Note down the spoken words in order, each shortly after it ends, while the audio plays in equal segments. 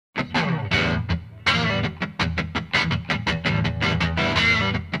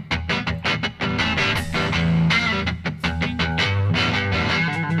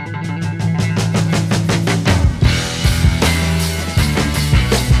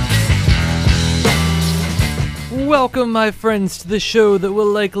Welcome, my friends, to the show that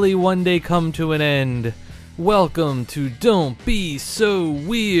will likely one day come to an end. Welcome to Don't Be So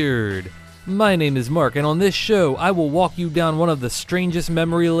Weird. My name is Mark, and on this show, I will walk you down one of the strangest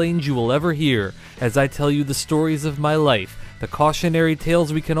memory lanes you will ever hear as I tell you the stories of my life, the cautionary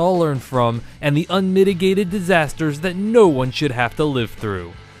tales we can all learn from, and the unmitigated disasters that no one should have to live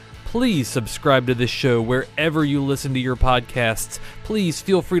through. Please subscribe to this show wherever you listen to your podcasts. Please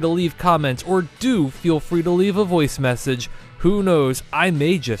feel free to leave comments, or do feel free to leave a voice message. Who knows, I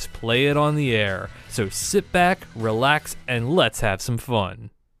may just play it on the air. So sit back, relax, and let's have some fun.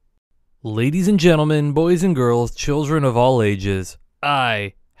 Ladies and gentlemen, boys and girls, children of all ages,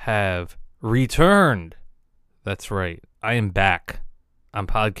 I have returned. That's right, I am back. I'm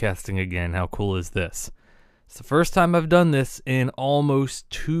podcasting again. How cool is this? It's the first time I've done this in almost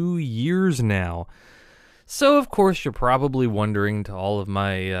 2 years now. So, of course, you're probably wondering, to all of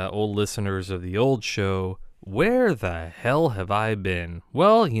my old listeners of the old show, where the hell have I been?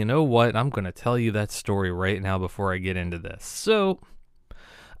 Well, you know what? I'm going to tell you that story right now before I get into this. So,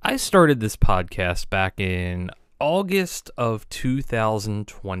 I started this podcast back in August of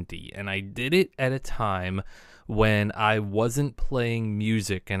 2020, and I did it at a time when I wasn't playing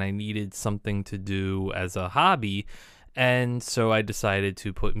music and I needed something to do as a hobby, and so I decided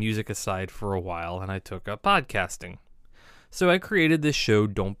to put music aside for a while, and I took up podcasting. So I created this show,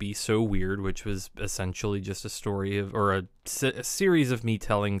 Don't Be So Weird, which was essentially just a story of, or a series of me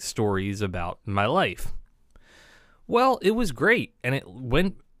telling stories about my life. Well, it was great, and it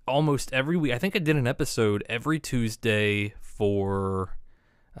went almost every week. I think I did an episode every Tuesday for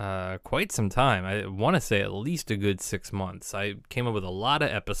quite some time. I want to say at least a good 6 months. I came up with a lot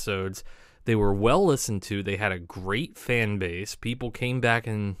of episodes. They were well listened to. They had a great fan base. People came back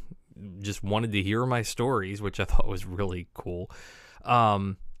and just wanted to hear my stories, which I thought was really cool.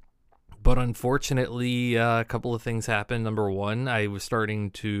 But unfortunately, a couple of things happened. Number one, I was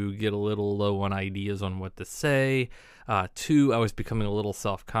starting to get a little low on ideas on what to say. Two, I was becoming a little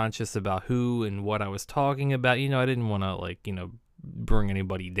self-conscious about who and what I was talking about. You know, I didn't want to, bring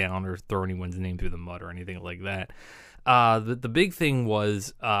anybody down or throw anyone's name through the mud or anything like that. The big thing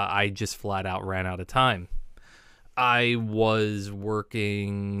was I just flat out ran out of time. I was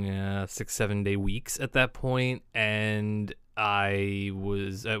working 6-7 day weeks at that point, and I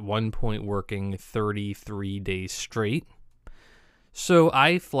was at one point working 33 days straight. So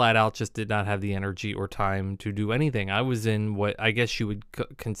I flat out just did not have the energy or time to do anything. I was in what I guess you would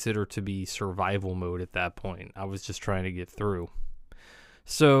consider to be survival mode at that point. I was just trying to get through.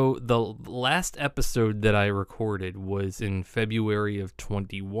 So the last episode that I recorded was in February of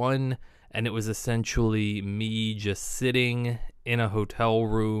 21, and it was essentially me just sitting in a hotel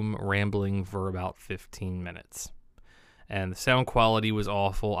room rambling for about 15 minutes. And the sound quality was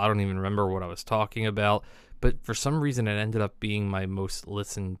awful. I don't even remember what I was talking about, but for some reason it ended up being my most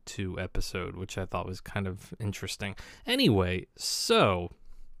listened to episode, which I thought was kind of interesting. Anyway, so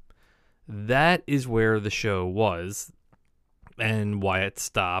that is where the show was and why it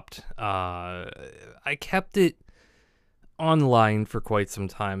stopped. I kept it online for quite some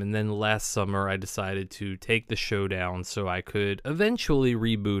time, and then last summer I decided to take the show down so I could eventually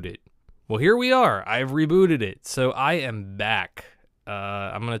reboot it. Well, here we are. I've rebooted it, so I am back.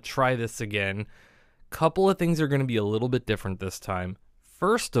 I'm going to try this again. Couple of things are going to be a little bit different this time.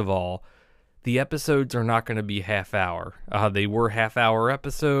 First of all, the episodes are not going to be half-hour. They were half-hour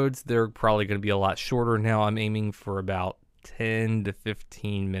episodes. They're probably going to be a lot shorter now. I'm aiming for about 10 to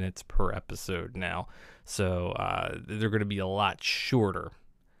 15 minutes per episode now. So they're going to be a lot shorter.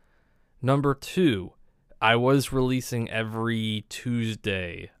 Number two, I was releasing every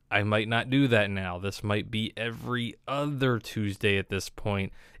Tuesday. I might not do that now. This might be every other Tuesday at this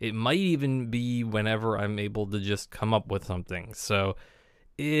point. It might even be whenever I'm able to just come up with something. So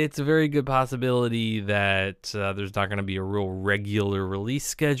it's a very good possibility that there's not going to be a real regular release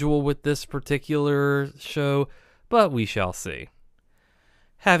schedule with this particular show, but we shall see.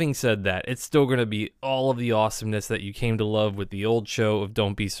 Having said that, it's still going to be all of the awesomeness that you came to love with the old show of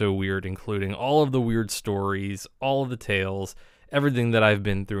Don't Be So Weird, including all of the weird stories, all of the tales, everything that I've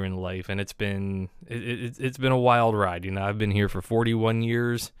been through in life, and it's been a wild ride. I've been here for 41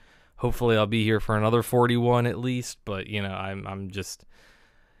 years. Hopefully, I'll be here for another 41 at least. But I'm just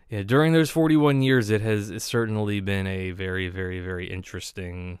during those 41 years, it's certainly been a very, very, very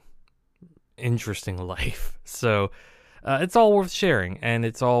interesting life. So it's all worth sharing, and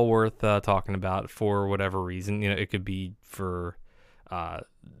it's all worth talking about for whatever reason. It could be for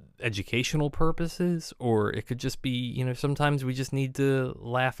educational purposes, or it could just be, sometimes we just need to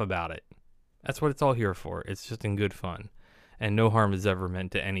laugh about it. That's what it's all here for. It's just in good fun. and no harm is ever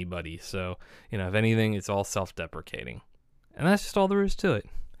meant to anybody. So, if anything, it's all self-deprecating. And that's just all there is to it.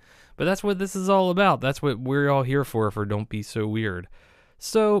 But that's what this is all about. That's what we're all here for Don't Be So Weird.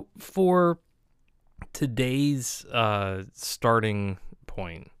 So for today's starting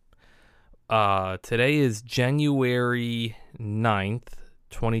point, today is January 9th,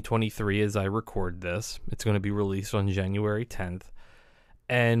 2023 as I record this. It's going to be released on January 10th.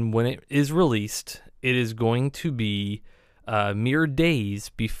 And when it is released, it is going to be mere days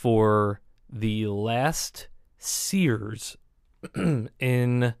before the last Sears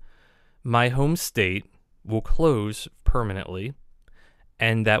in my home state will close permanently,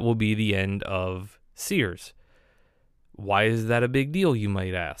 and that will be the end of Sears. Why is that a big deal, you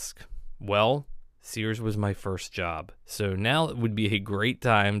might ask? Well, Sears was my first job, so now it would be a great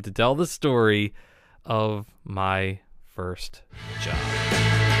time to tell the story of my first job.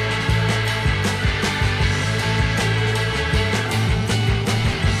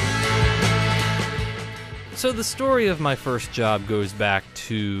 So the story of my first job goes back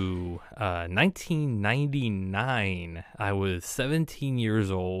to 1999. I was 17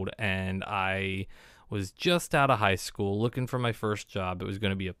 years old, and I was just out of high school looking for my first job. It was going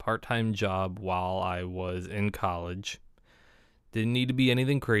to be a part-time job while I was in college. Didn't need to be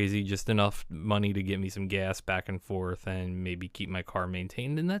anything crazy, just enough money to get me some gas back and forth and maybe keep my car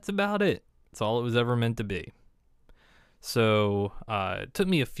maintained, and that's about it. That's all it was ever meant to be. So it took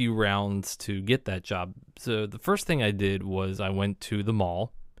me a few rounds to get that job. So the first thing I did was I went to the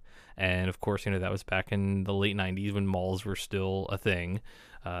mall. And of course, that was back in the late 90s when malls were still a thing.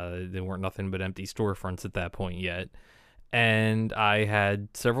 They weren't nothing but empty storefronts at that point yet. And I had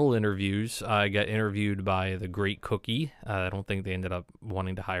several interviews. I got interviewed by the Great Cookie. I don't think they ended up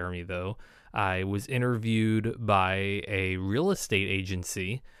wanting to hire me, though. I was interviewed by a real estate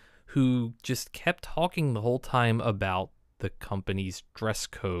agency who just kept talking the whole time about the company's dress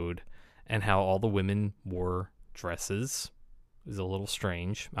code and how all the women wore dresses. It was a little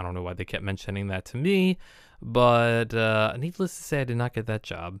strange. I don't know why they kept mentioning that to me, but needless to say, I did not get that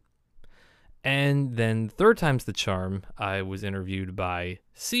job. And then third time's the charm, I was interviewed by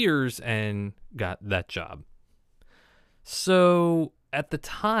Sears and got that job. So at the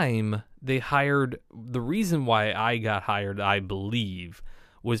time, the reason why I got hired, I believe,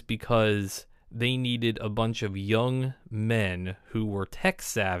 was because they needed a bunch of young men who were tech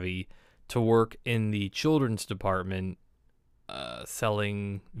savvy to work in the children's department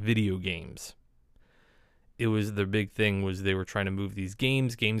selling video games. It was the big thing was they were trying to move these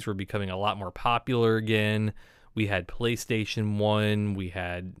games. Games were becoming a lot more popular again. We had PlayStation 1. We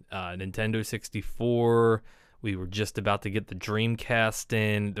had Nintendo 64. We were just about to get the Dreamcast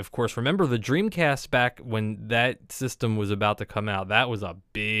in. Of course, remember the Dreamcast back when that system was about to come out. That was a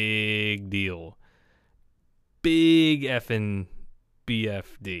big deal. Big effing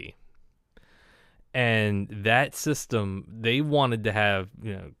BFD. And that system, they wanted to have,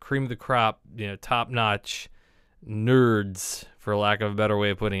 cream of the crop, top-notch nerds, for lack of a better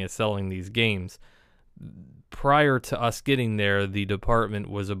way of putting it, selling these games. Prior to us getting there, the department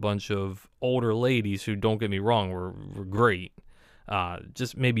was a bunch of older ladies who, don't get me wrong, were great.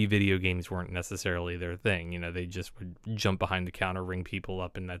 Just maybe video games weren't necessarily their thing. They just would jump behind the counter, ring people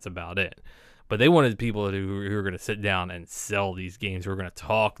up, and that's about it. But they wanted people who were going to sit down and sell these games, who were going to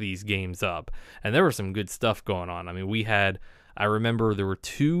talk these games up. And there was some good stuff going on. I mean, I remember there were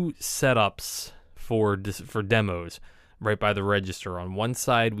two setups for demos right by the register. On one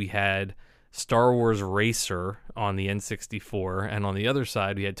side, we had Star Wars Racer on the N64, and on the other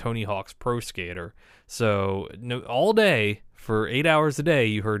side, we had Tony Hawk's Pro Skater. So all day, for 8 hours a day,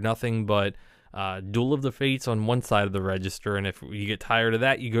 you heard nothing but Duel of the Fates on one side of the register, and if you get tired of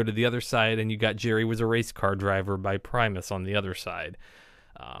that, you go to the other side, and you got Jerry Was a Race Car Driver by Primus on the other side.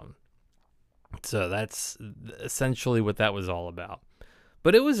 So that's essentially what that was all about.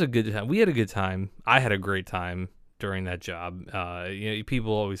 But it was a good time. We had a good time. I had a great time during that job.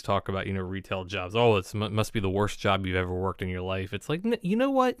 People always talk about, retail jobs. Oh, it must be the worst job you've ever worked in your life. It's like, you know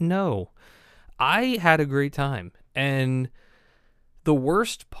what? No. I had a great time. And the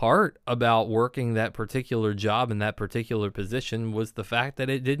worst part about working that particular job in that particular position was the fact that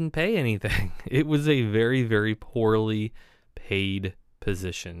it didn't pay anything. It was a very, very poorly paid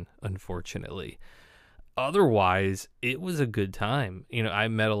position, unfortunately. Otherwise, it was a good time. I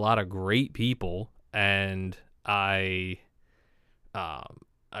met a lot of great people, and I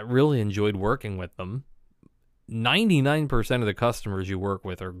really enjoyed working with them. 99% of the customers you work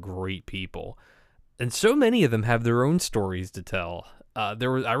with are great people. And so many of them have their own stories to tell.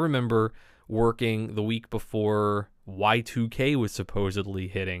 I remember working the week before Y2K was supposedly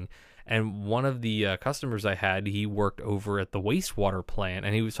hitting, And one of the customers I had, he worked over at the wastewater plant,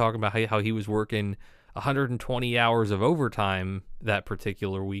 and he was talking about how he was working 120 hours of overtime that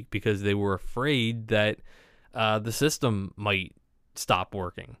particular week because they were afraid that the system might stop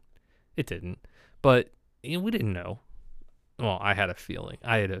working. It didn't, but we didn't know. Well, I had a feeling.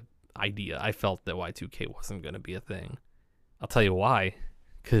 I had an idea. I felt that Y2K wasn't going to be a thing. I'll tell you why.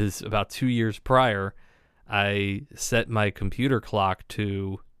 Because about 2 years prior, I set my computer clock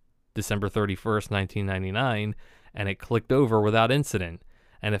to December 31st, 1999, and it clicked over without incident.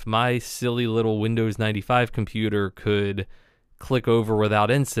 And if my silly little Windows 95 computer could click over without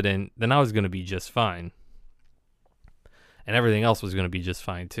incident, then I was going to be just fine. And everything else was going to be just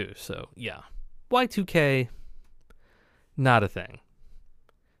fine too. So, yeah. Y2K, not a thing.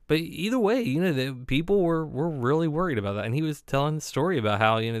 But either way, the people were really worried about that. And he was telling the story about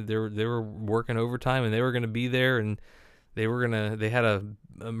how, they were working overtime and they were going to be there, and they had a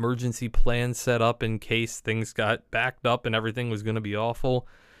emergency plan set up in case things got backed up and everything was going to be awful.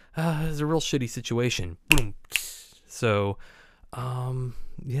 It was a real shitty situation. Boom. So,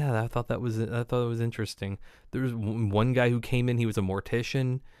 yeah, I thought it was interesting. There was one guy who came in. He was a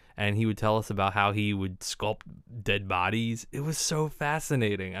mortician, and he would tell us about how he would sculpt dead bodies. It was so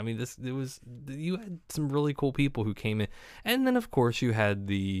fascinating. I mean, you had some really cool people who came in, and then of course you had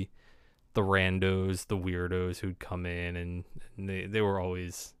the randos, the weirdos who'd come in, and they were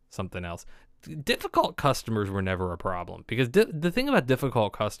always something else. Difficult customers were never a problem, because the thing about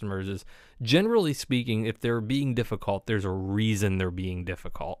difficult customers is, generally speaking, if they're being difficult, there's a reason they're being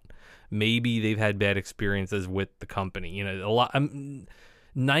difficult. Maybe they've had bad experiences with the company. A lot.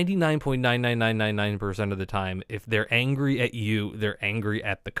 99.99999% of the time, if they're angry at you, they're angry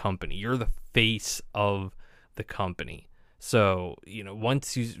at the company. You're the face of the company. So,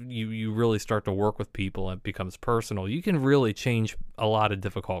 once you really start to work with people and it becomes personal, you can really change a lot of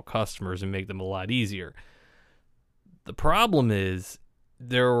difficult customers and make them a lot easier. The problem is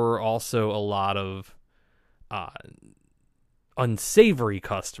there were also a lot of unsavory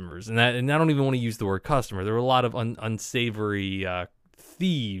customers, and I don't even want to use the word customer. There were a lot of unsavory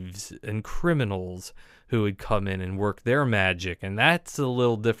thieves and criminals who would come in and work their magic, and that's a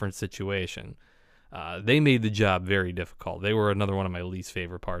little different situation. They made the job very difficult. They were another one of my least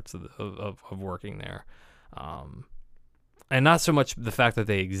favorite parts of working there. And not so much the fact that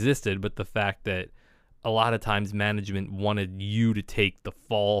they existed, but the fact that a lot of times management wanted you to take the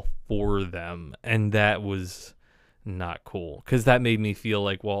fall for them, and that was not cool, because that made me feel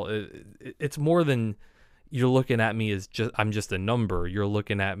like, well, it's more than you're looking at me as I'm just a number. You're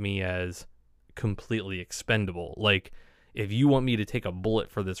looking at me as completely expendable. Like, if you want me to take a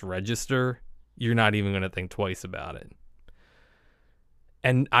bullet for this register, you're not even going to think twice about it.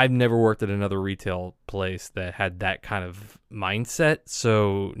 And I've never worked at another retail place that had that kind of mindset.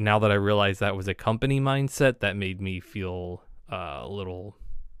 So now that I realize that was a company mindset, that made me feel a little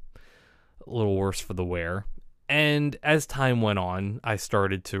worse for the wear. And as time went on, I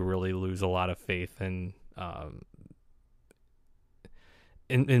started to really lose a lot of faith in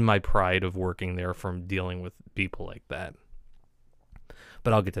my pride of working there from dealing with people like that.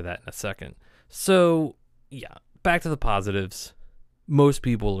 But I'll get to that in a second. So, yeah, back to the positives. Most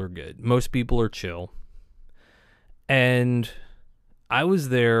people are good. Most people are chill. And I was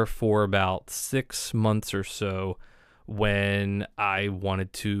there for about 6 months or so when I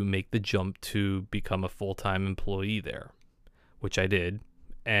wanted to make the jump to become a full-time employee there, which I did.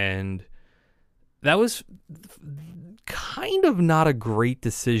 And that was kind of not a great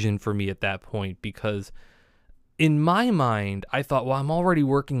decision for me at that point, because in my mind, I thought, well, I'm already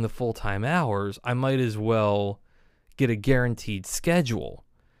working the full-time hours. I might as well get a guaranteed schedule.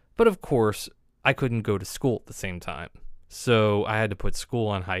 But of course, I couldn't go to school at the same time. So I had to put school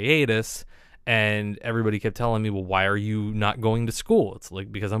on hiatus, and everybody kept telling me, well, why are you not going to school? It's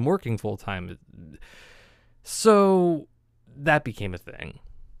like, because I'm working full-time. So that became a thing.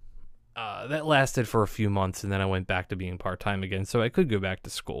 That lasted for a few months, and then I went back to being part-time again, so I could go back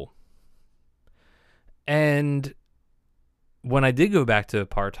to school. And when I did go back to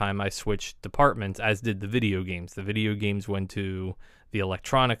part-time, I switched departments, as did the video games. The video games went to the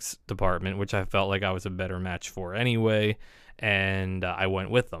electronics department, which I felt like I was a better match for anyway, and I went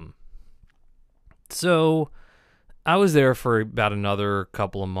with them. So I was there for about another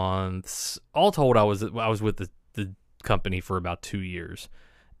couple of months. All told, I was with the company for about 2 years,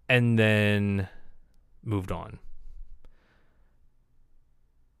 and then moved on.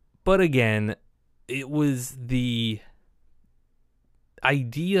 But again, it was the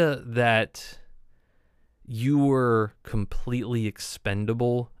idea that you were completely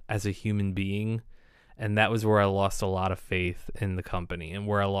expendable as a human being, And that was where I lost a lot of faith in the company, and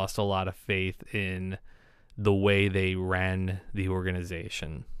where I lost a lot of faith in the way they ran the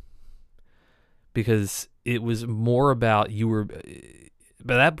organization. Because it was more about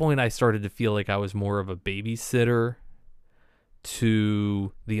by that point I started to feel like I was more of a babysitter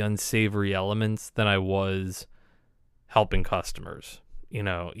to the unsavory elements than I was helping customers.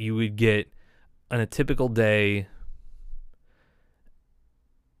 You would get on a typical day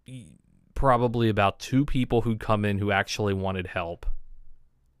probably about 2 people who'd come in who actually wanted help,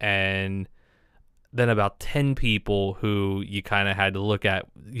 and then about 10 people who you kind of had to look at,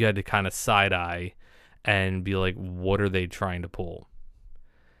 you had to kind of side eye and be like, what are they trying to pull?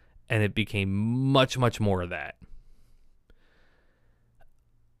 And it became much, much more of that.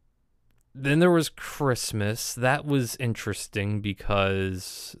 Then there was Christmas. That was interesting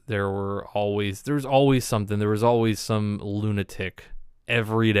because there was always something. There was always some lunatic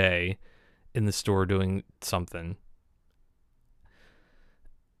every day in the store doing something.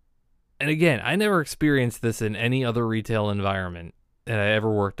 And again, I never experienced this in any other retail environment that I ever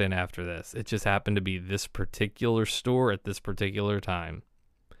worked in after this. It just happened to be this particular store at this particular time.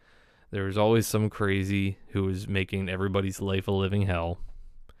 There was always some crazy who was making everybody's life a living hell.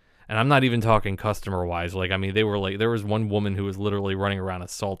 And I'm not even talking customer-wise. There was one woman who was literally running around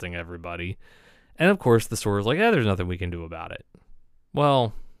assaulting everybody. And of course, the store was like, there's nothing we can do about it.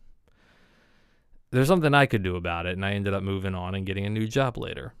 Well, there's something I could do about it, and I ended up moving on and getting a new job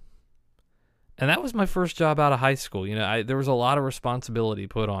later. And that was my first job out of high school. There was a lot of responsibility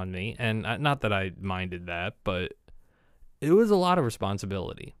put on me, and not that I minded that, but it was a lot of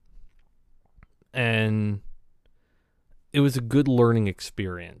responsibility. And it was a good learning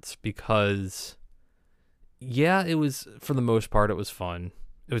experience because, it was, for the most part, it was fun.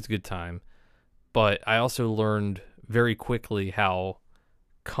 It was a good time. But I also learned very quickly how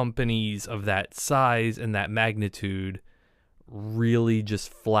companies of that size and that magnitude really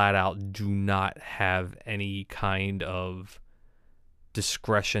just flat out do not have any kind of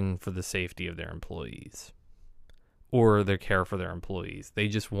discretion for the safety of their employees or their care for their employees. They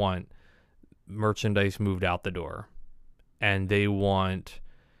just want merchandise moved out the door. And they want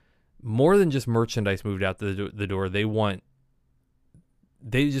more than just merchandise moved out the door. They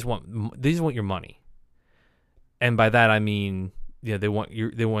just want your money. And by that I mean, they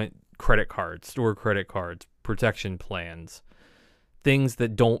want credit cards, store credit cards, protection plans, things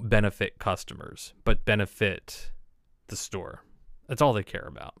that don't benefit customers but benefit the store. That's all they care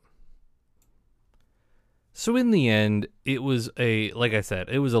about. So in the end, it was like I said,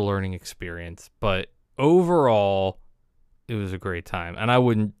 it was a learning experience, but overall, it was a great time, and I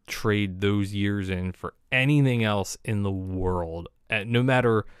wouldn't trade those years in for anything else in the world, no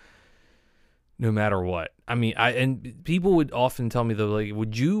matter what. I mean, and people would often tell me though, like,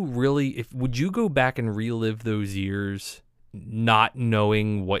 would you go back and relive those years, not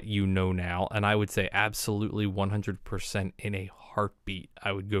knowing what you know now? And I would say absolutely 100% in a heartbeat.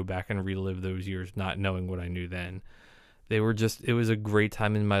 I would go back and relive those years, not knowing what I knew then. It was a great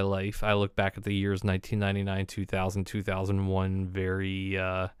time in my life. I look back at the years 1999, 2000, 2001 very,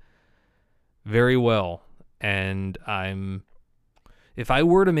 very well. And if I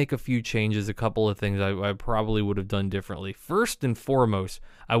were to make a few changes, a couple of things I probably would have done differently. First and foremost,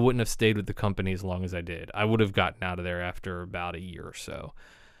 I wouldn't have stayed with the company as long as I did. I would have gotten out of there after about a year or so.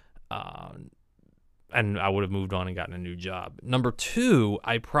 And I would have moved on and gotten a new job. Number 2,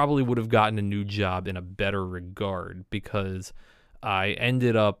 I probably would have gotten a new job in a better regard because I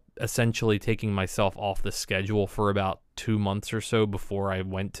ended up essentially taking myself off the schedule for about 2 months or so before I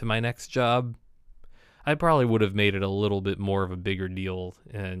went to my next job. I probably would have made it a little bit more of a bigger deal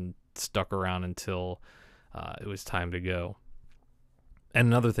and stuck around until it was time to go. And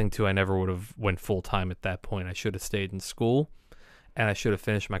another thing, too, I never would have went full-time at that point. I should have stayed in school. And I should have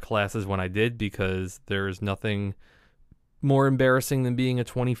finished my classes when I did, because there is nothing more embarrassing than being a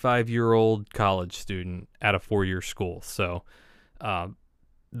 25-year-old college student at a 4-year school. So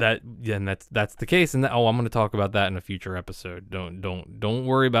that's the case. And I'm going to talk about that in a future episode. Don't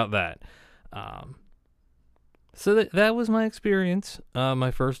worry about that. So that was my experience,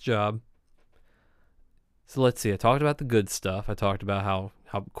 my first job. So let's see. I talked about the good stuff. I talked about how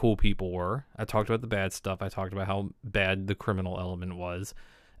cool people were. I talked about the bad stuff. I talked about how bad the criminal element was.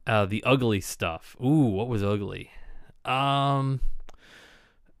 The ugly stuff. Ooh, what was ugly? Let's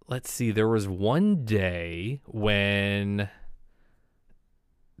see. There was one day when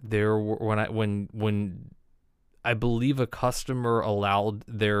I believe a customer allowed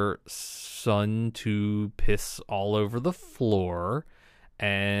their son to piss all over the floor,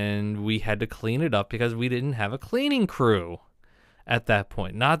 and we had to clean it up because we didn't have a cleaning crew. at that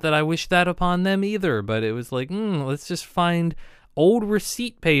point. Not that I wish that upon them either, but it was like, let's just find old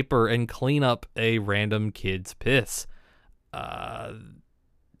receipt paper and clean up a random kid's piss.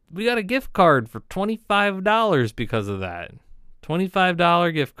 We got a gift card for $25 because of that.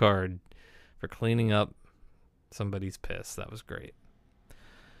 $25 gift card for cleaning up somebody's piss. That was great.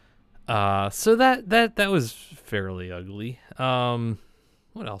 So that was fairly ugly.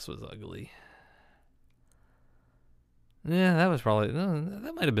 What else was ugly? Yeah, that was probably,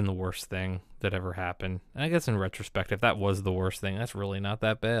 that might have been the worst thing that ever happened. And I guess in retrospect, if that was the worst thing, that's really not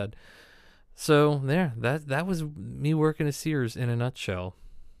that bad. So there, that was me working at Sears in a nutshell.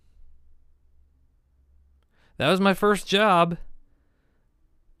 That was my first job.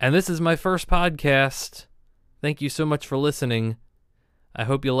 And this is my first podcast. Thank you so much for listening. I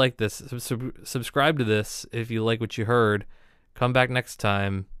hope you like this. Subscribe to this if you like what you heard. Come back next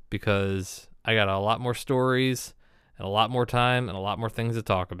time because I got a lot more stories and a lot more time and a lot more things to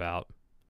talk about.